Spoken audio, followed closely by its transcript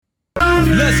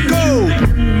Let's go.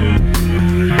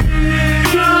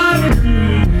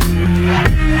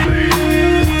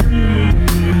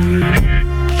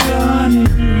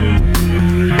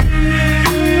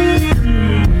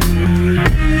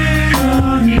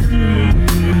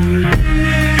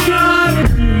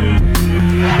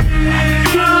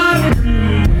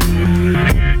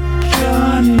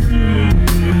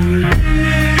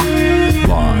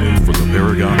 Live from the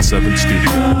Paragon 7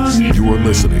 Studios, you are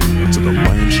listening to the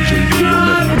Lance J Radio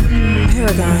Network.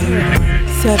 Paragon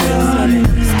 7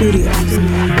 Studios.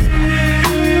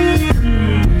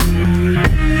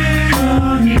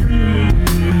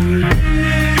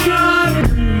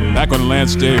 Back on the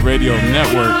Lance J Radio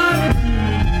Network.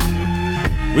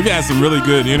 We've had some really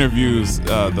good interviews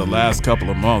the last couple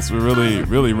of months. We're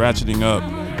really ratcheting up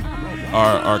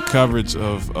our coverage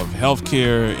of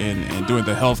healthcare and doing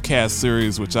the HealthCast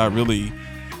series, which I really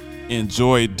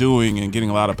enjoyed doing and getting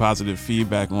a lot of positive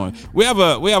feedback on. We have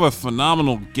a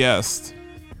phenomenal guest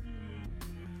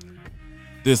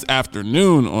this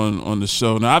afternoon on the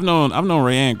show. Now I've known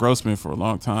Rayanne Grossman for a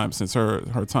long time, since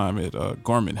her time at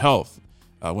Gorman Health.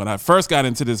 When I first got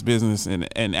into this business and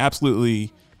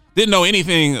absolutely didn't know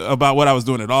anything about what I was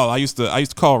doing at all. I used to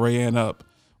call Rayanne up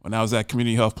when I was at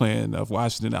Community Health Plan of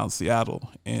Washington out in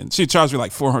Seattle, and she charged me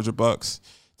like $400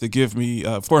 to give me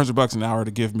 $400 an hour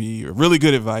to give me really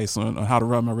good advice on how to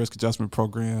run my risk adjustment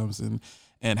programs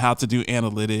and how to do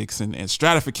analytics and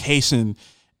stratification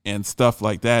and stuff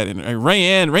like that. And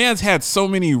Rayanne's had so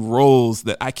many roles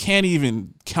that I can't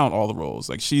even count all the roles.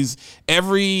 Like, she's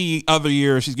every other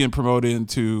year she's getting promoted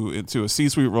into a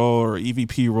C-suite role or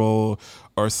EVP role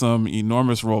or some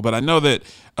enormous role. But I know that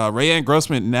Rayanne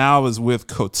Grossman now is with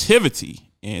Cotiviti,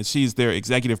 and she's their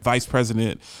executive vice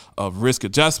president of risk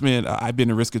adjustment. I've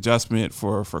been in risk adjustment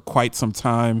for quite some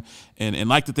time, and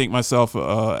like to think myself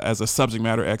as a subject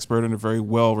matter expert and a very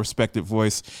well respected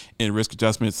voice in risk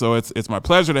adjustment. So it's my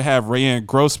pleasure to have Rayanne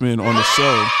Grossman on the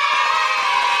show,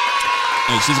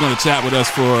 and she's going to chat with us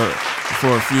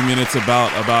for a few minutes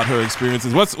about her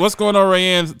experiences. What's going on,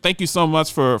 Rayanne? Thank you so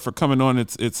much for coming on.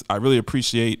 I really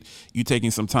appreciate you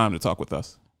taking some time to talk with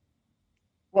us.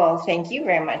 Well, thank you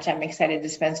very much. I'm excited to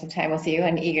spend some time with you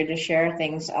and eager to share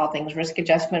all things risk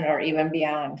adjustment or even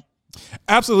beyond.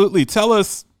 Absolutely. Tell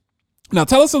us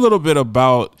a little bit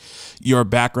about your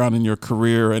background and your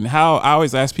career, and how I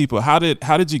always ask people, how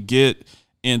did you get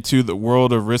into the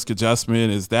world of risk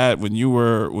adjustment? Is that when you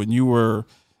were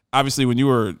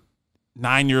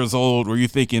 9 years old, were you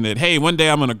thinking that, hey, one day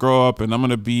I'm going to grow up and I'm going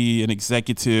to be an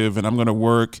executive and I'm going to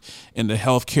work in the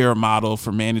healthcare model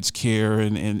for managed care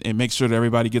and make sure that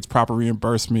everybody gets proper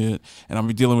reimbursement, and I'm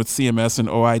dealing with CMS and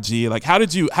OIG? Like, how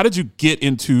did you get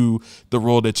into the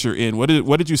role that you're in? What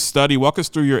did you study? Walk us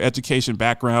through your education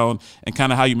background and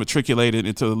kind of how you matriculated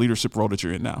into the leadership role that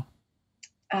you're in now.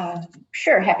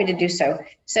 Sure, happy to do so.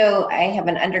 So I have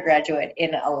an undergraduate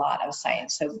in a lot of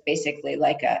science. So basically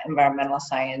like environmental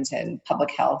science and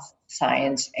public health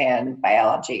science and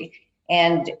biology.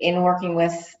 And in working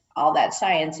with all that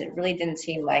science, it really didn't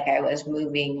seem like I was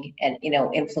moving and,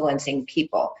 influencing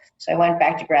people. So I went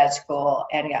back to grad school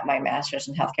and got my master's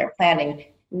in healthcare planning,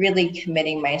 really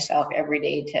committing myself every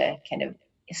day to kind of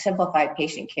simplify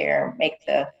patient care, make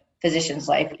the physician's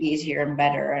life easier and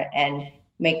better, and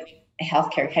make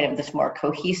healthcare kind of this more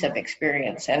cohesive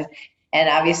experience. And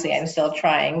obviously I'm still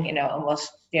trying,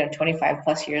 almost 25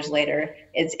 plus years later.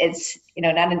 It's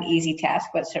not an easy task,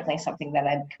 but certainly something that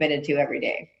I'm committed to every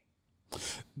day.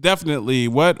 Definitely.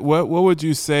 What would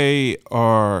you say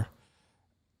are,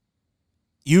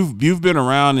 you've been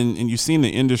around and you've seen the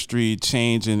industry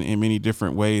change in many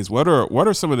different ways. What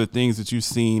are some of the things that you've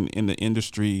seen in the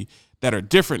industry that are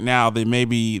different now than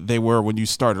maybe they were when you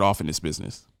started off in this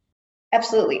business?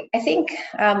 Absolutely. I think,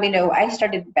 I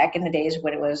started back in the days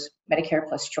when it was Medicare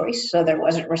plus choice. So there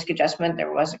wasn't risk adjustment,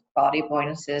 there wasn't quality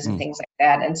bonuses and things like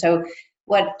that. And so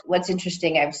what's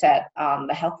interesting, I've sat on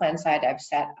the health plan side, I've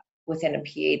sat within a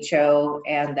PHO,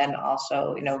 and then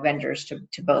also, vendors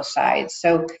to both sides.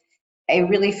 So I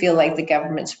really feel like the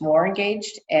government's more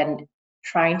engaged and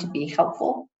trying to be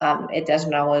helpful. It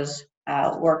doesn't always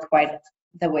work quite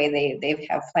the way they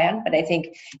have planned. But I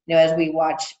think, as we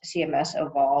watch CMS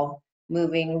evolve,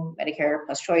 moving Medicare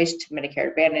plus choice to Medicare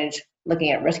Advantage,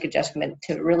 looking at risk adjustment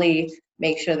to really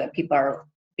make sure that people are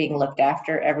being looked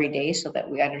after every day so that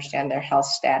we understand their health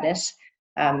status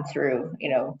through,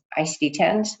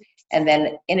 ICD-10s, and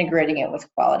then integrating it with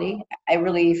quality. I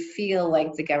really feel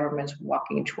like the government's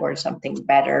walking towards something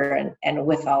better, and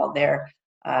with all their,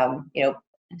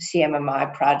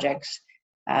 CMMI projects,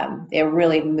 they're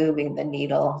really moving the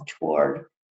needle toward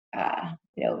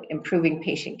improving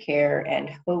patient care and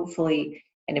hopefully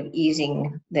kind of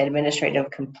easing the administrative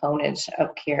components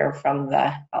of care from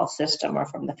the health system or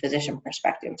from the physician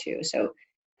perspective too. So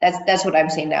that's what I'm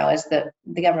seeing now is that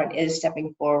the government is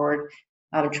stepping forward,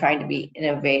 trying to be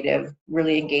innovative,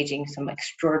 really engaging some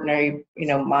extraordinary,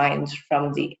 minds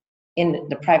from in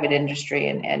the private industry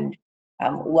and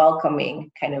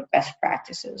welcoming kind of best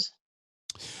practices.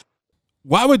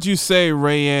 Why would you say,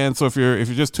 Rayanne? So if you're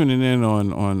just tuning in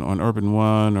on Urban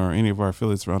One or any of our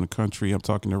affiliates around the country, I'm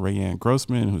talking to Rayanne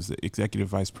Grossman, who's the Executive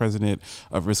Vice President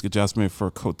of Risk Adjustment for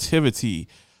Cotiviti.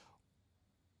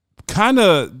 Kind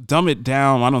of dumb it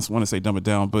down. I don't want to say dumb it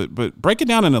down, but break it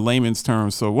down in a layman's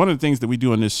terms. So one of the things that we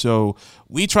do on this show,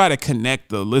 we try to connect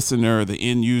the listener, the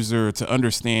end user, to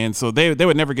understand. So they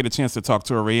would never get a chance to talk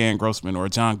to a Rayanne Grossman or a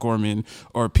John Gorman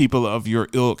or people of your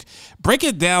ilk. Break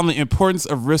it down, the importance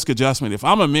of risk adjustment. If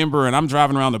I'm a member and I'm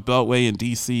driving around the Beltway in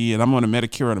DC and I'm on a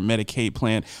Medicare and a Medicaid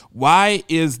plan, why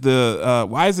is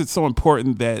it so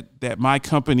important that my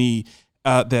company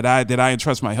that I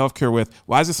entrust my healthcare with,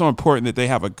 why is it so important that they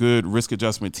have a good risk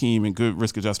adjustment team and good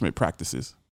risk adjustment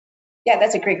practices? Yeah,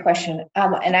 that's a great question.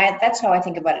 That's how I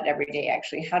think about it every day,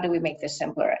 actually. How do we make this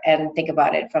simpler and think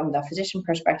about it from the physician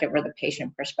perspective or the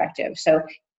patient perspective? So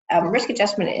risk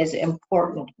adjustment is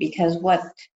important because what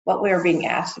we're being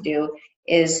asked to do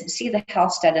is see the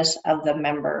health status of the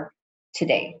member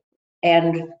today.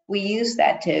 And we use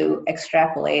that to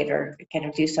extrapolate or kind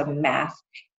of do some math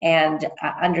and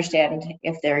understand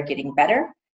if they're getting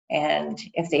better and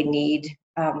if they need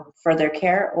further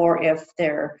care, or if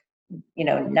they're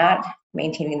not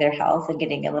maintaining their health and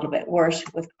getting a little bit worse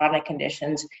with chronic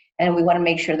conditions. And we want to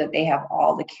make sure that they have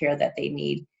all the care that they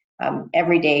need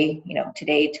every day,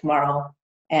 today, tomorrow,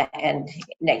 and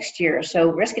next year. So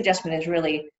risk adjustment is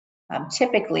really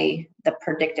typically the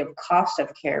predictive cost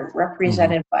of care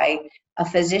represented by a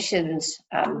physician's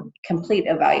complete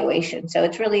evaluation. So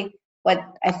it's really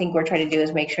what I think we're trying to do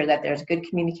is make sure that there's good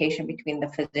communication between the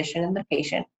physician and the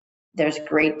patient. There's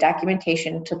great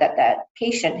documentation so that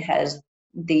patient has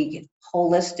the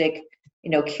holistic,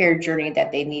 care journey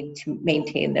that they need to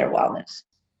maintain their wellness.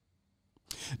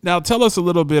 Now, tell us a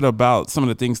little bit about some of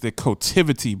the things that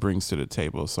Cotiviti brings to the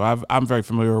table. So I'm very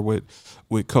familiar with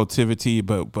Cotiviti,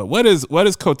 but what is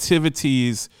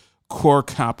Cotiviti's core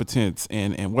competence,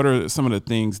 and what are some of the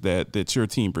things that your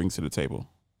team brings to the table?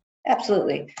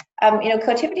 Absolutely.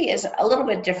 Cotiviti is a little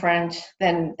bit different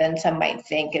than some might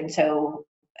think. And so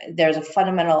there's a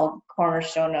fundamental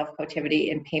cornerstone of Cotiviti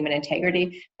in payment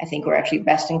integrity. I think we're actually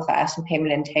best in class in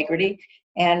payment integrity.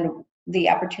 And the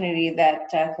opportunity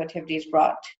that Cotiviti has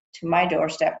brought to my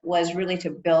doorstep was really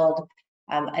to build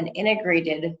an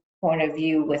integrated point of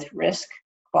view with risk,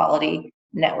 quality,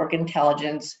 network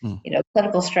intelligence,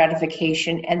 clinical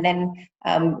stratification. And then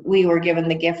we were given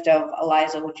the gift of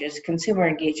ELIZA, which is consumer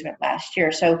engagement last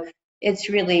year. So it's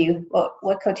really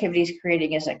what Cotiviti is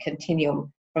creating is a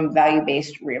continuum from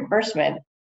value-based reimbursement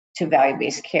to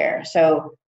value-based care.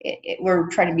 So we're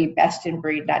trying to be best in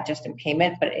breed, not just in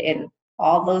payment, but in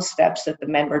all those steps that the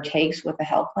member takes with the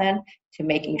health plan to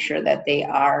making sure that they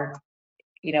are,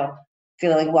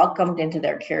 feeling welcomed into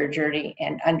their care journey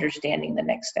and understanding the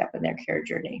next step in their care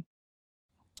journey.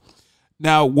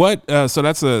 Now, so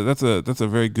that's a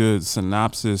very good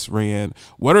synopsis, Rayanne.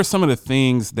 What are some of the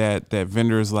things that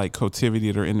vendors like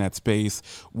Cotiviti that are in that space?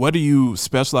 What do you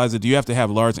specialize in? Do you have to have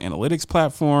large analytics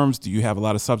platforms? Do you have a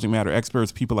lot of subject matter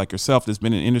experts, people like yourself that's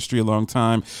been in the industry a long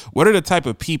time? What are the type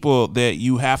of people that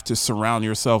you have to surround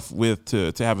yourself with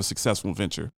to have a successful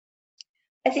venture?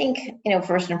 I think,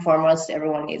 first and foremost,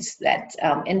 everyone needs that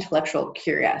intellectual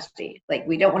curiosity. Like,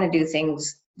 we don't want to do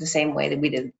things the same way that we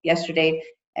did yesterday.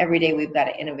 Every day we've got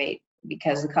to innovate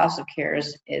because the cost of care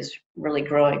is really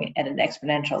growing at an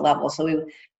exponential level.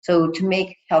 So to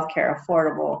make healthcare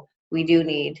affordable, we do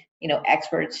need,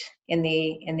 experts in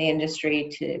the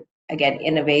industry to, again,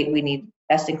 innovate. We need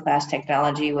best-in-class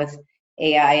technology with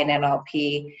AI and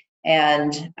NLP,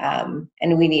 and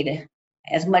we need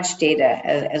as much data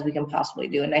as we can possibly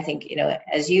do. And I think,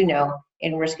 as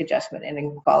in risk adjustment and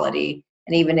in quality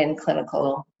and even in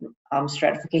clinical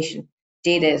stratification,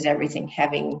 data is everything.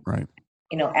 Having,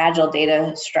 agile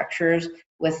data structures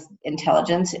with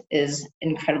intelligence is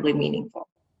incredibly meaningful.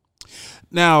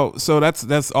 Now, so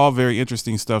that's all very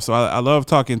interesting stuff. So I love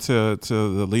talking to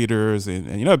the leaders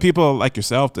and people like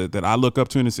yourself that I look up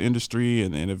to in this industry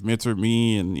and have mentored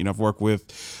me and I've worked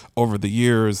with over the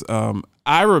years.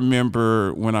 I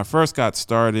remember when I first got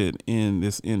started in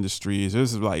this industry, this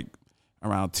is like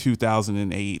around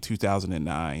 2008,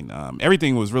 2009.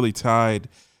 Everything was really tied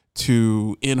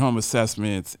to in-home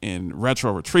assessments and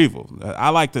retro retrieval. I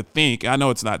like to think, I know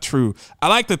it's not true, I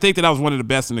like to think that I was one of the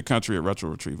best in the country at retro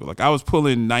retrieval. Like I was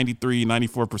pulling 93,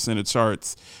 94% of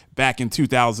charts back in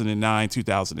 2009,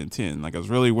 2010. Like I was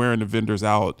really wearing the vendors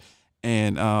out.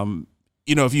 And,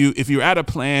 if you're at a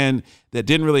plan that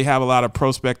didn't really have a lot of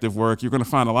prospective work, you're going to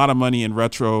find a lot of money in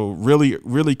retro really,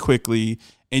 really quickly,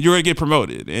 and you're going to get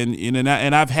promoted. And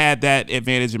I've had that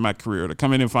advantage in my career to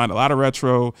come in and find a lot of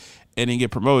retro and then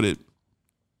get promoted.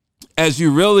 As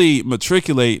you really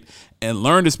matriculate and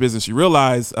learn this business, you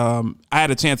realize I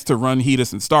had a chance to run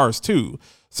HEDIS and STARS too.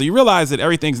 So you realize that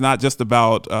everything's not just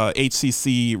about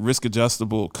HCC risk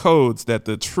adjustable codes, that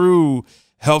the true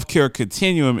healthcare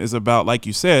continuum is about, like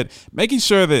you said, making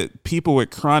sure that people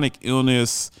with chronic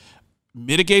illness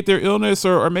mitigate their illness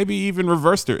or maybe even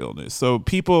reverse their illness. So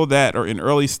people that are in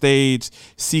early stage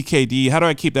CKD, how do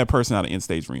I keep that person out of end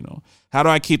stage renal? How do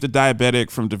I keep the diabetic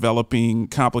from developing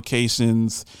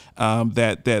complications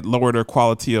that lower their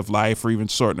quality of life or even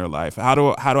shorten their life? How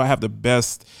do I have the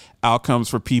best outcomes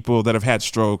for people that have had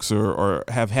strokes or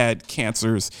have had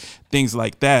cancers, things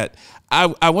like that?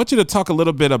 I want you to talk a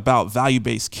little bit about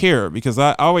value-based care, because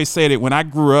I always say that when I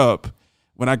grew up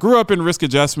in risk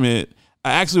adjustment,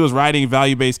 I actually was writing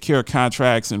value-based care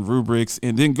contracts and rubrics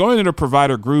and then going into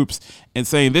provider groups and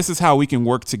saying, this is how we can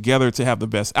work together to have the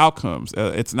best outcomes.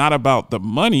 It's not about the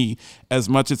money as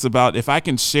much. It's about if I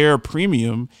can share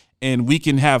premium and we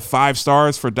can have 5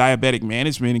 stars for diabetic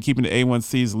management and keeping the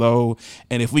A1Cs low.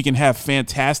 And if we can have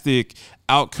fantastic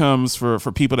outcomes for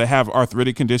people that have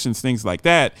arthritic conditions, things like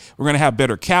that, we're going to have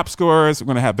better CAP scores. We're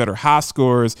going to have better HOS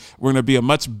scores. We're going to be a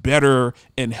much better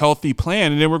and healthy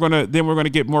plan. And then we're going to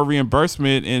get more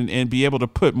reimbursement and be able to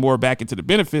put more back into the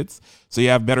benefits. So you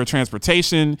have better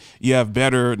transportation. You have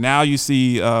better, now you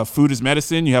see food is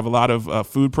medicine. You have a lot of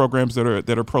food programs that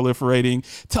are proliferating.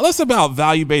 Tell us about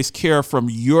value-based care from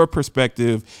your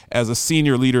perspective as a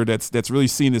senior leader that's really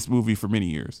seen this movie for many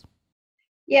years.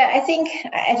 Yeah, I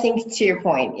think to your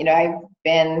point, I've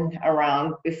been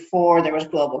around before there was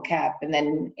global CAP, and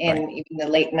then in even the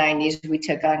late 90s, we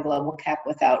took on global CAP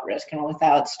without risk and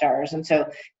without stars. And so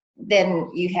then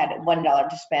you had $1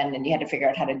 to spend and you had to figure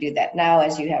out how to do that. Now,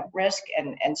 as you have risk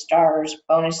and stars,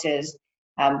 bonuses,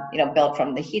 built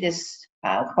from the HEDIS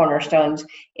cornerstones,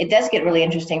 it does get really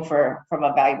interesting from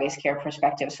a value-based care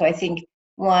perspective. So I think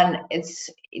one, it's,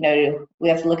 we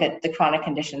have to look at the chronic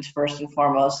conditions first and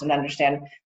foremost and understand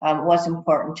what's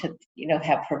important to,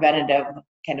 have preventative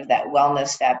kind of that wellness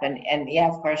step. And yeah,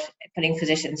 of course, putting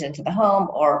physicians into the home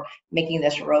or making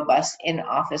this robust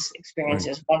in-office experience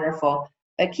is wonderful.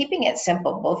 But keeping it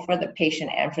simple, both for the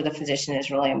patient and for the physician, is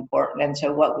really important. And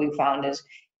so what we found is,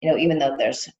 even though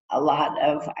there's a lot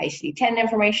of ICD-10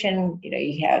 information,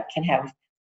 you can have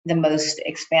the most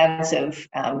expansive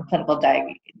clinical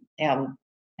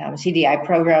CDI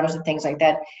programs and things like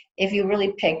that. If you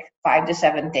really pick 5 to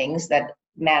 7 things that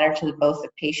matter to both the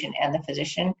patient and the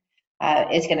physician,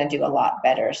 it's going to do a lot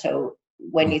better. So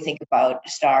when you think about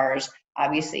stars,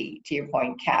 obviously, to your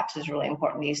point, CAPS is really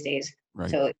important these days. Right.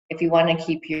 So if you want to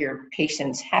keep your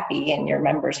patients happy and your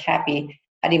members happy,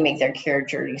 how do you make their care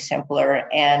journey simpler?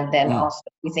 And then also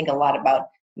we think a lot about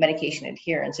medication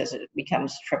adherence as it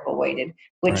becomes triple weighted,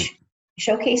 which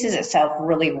showcases itself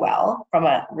really well from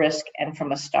a risk and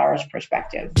from a stars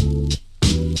perspective.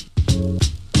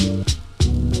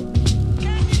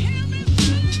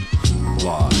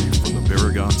 Live from the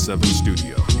Paragon 7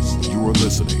 studios, you are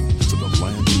listening to the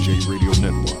Lance J Radio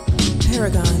Network.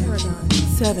 Paragon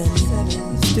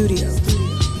 7 Studios.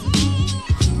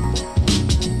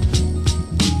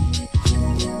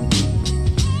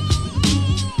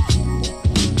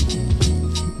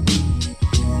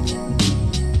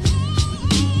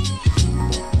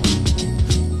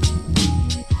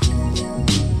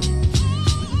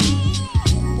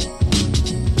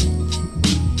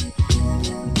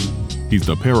 He's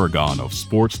the paragon of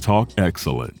sports talk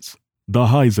excellence, the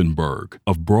Heisenberg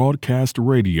of broadcast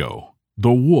radio,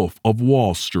 the Wolf of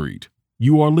Wall Street.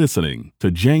 You are listening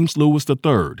to James Lewis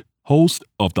III, host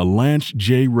of the Lance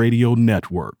J Radio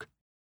Network.